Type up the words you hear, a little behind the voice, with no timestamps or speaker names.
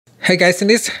Hey guys, in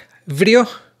this video,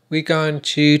 we're going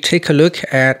to take a look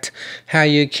at how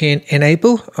you can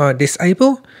enable or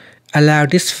disable, allow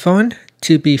this phone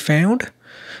to be found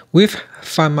with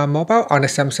Find My Mobile on the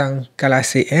Samsung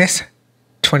Galaxy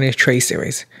S23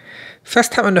 series.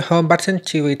 First, tap on the home button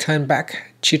to return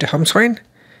back to the home screen.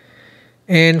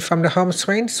 And from the home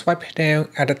screen, swipe down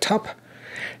at the top.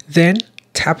 Then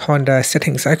tap on the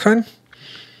settings icon.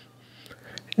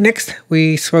 Next,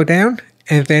 we scroll down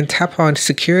and then tap on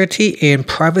security and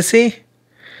privacy.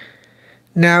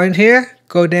 Now in here,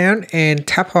 go down and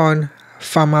tap on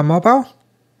Find My Mobile.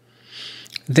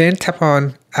 Then tap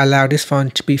on allow this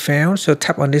phone to be found. So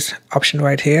tap on this option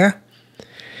right here.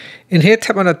 In here,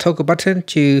 tap on the toggle button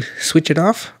to switch it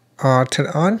off or turn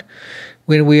it on.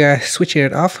 When we are switching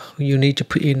it off, you need to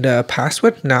put in the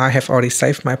password. Now I have already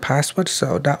saved my password,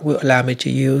 so that will allow me to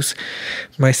use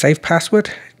my saved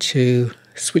password to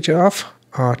switch it off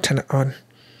or turn it on.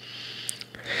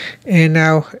 And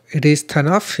now it is turned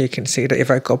off. You can see that if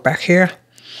I go back here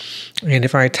and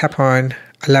if I tap on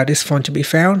allow this phone to be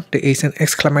found, there is an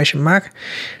exclamation mark.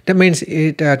 That means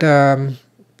the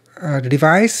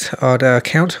device or the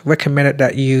account recommended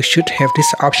that you should have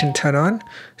this option turned on,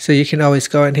 so you can always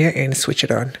go in here and switch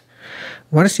it on.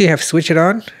 Once you have switched it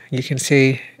on, you can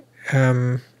see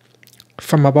from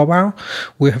my mobile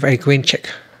we have a green check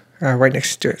right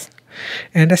next to it,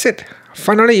 and that's it.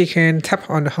 Finally, you can tap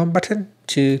on the home button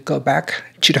to go back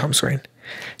to the home screen.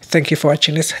 Thank you for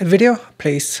watching this video.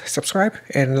 Please subscribe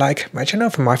and like my channel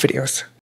for more videos.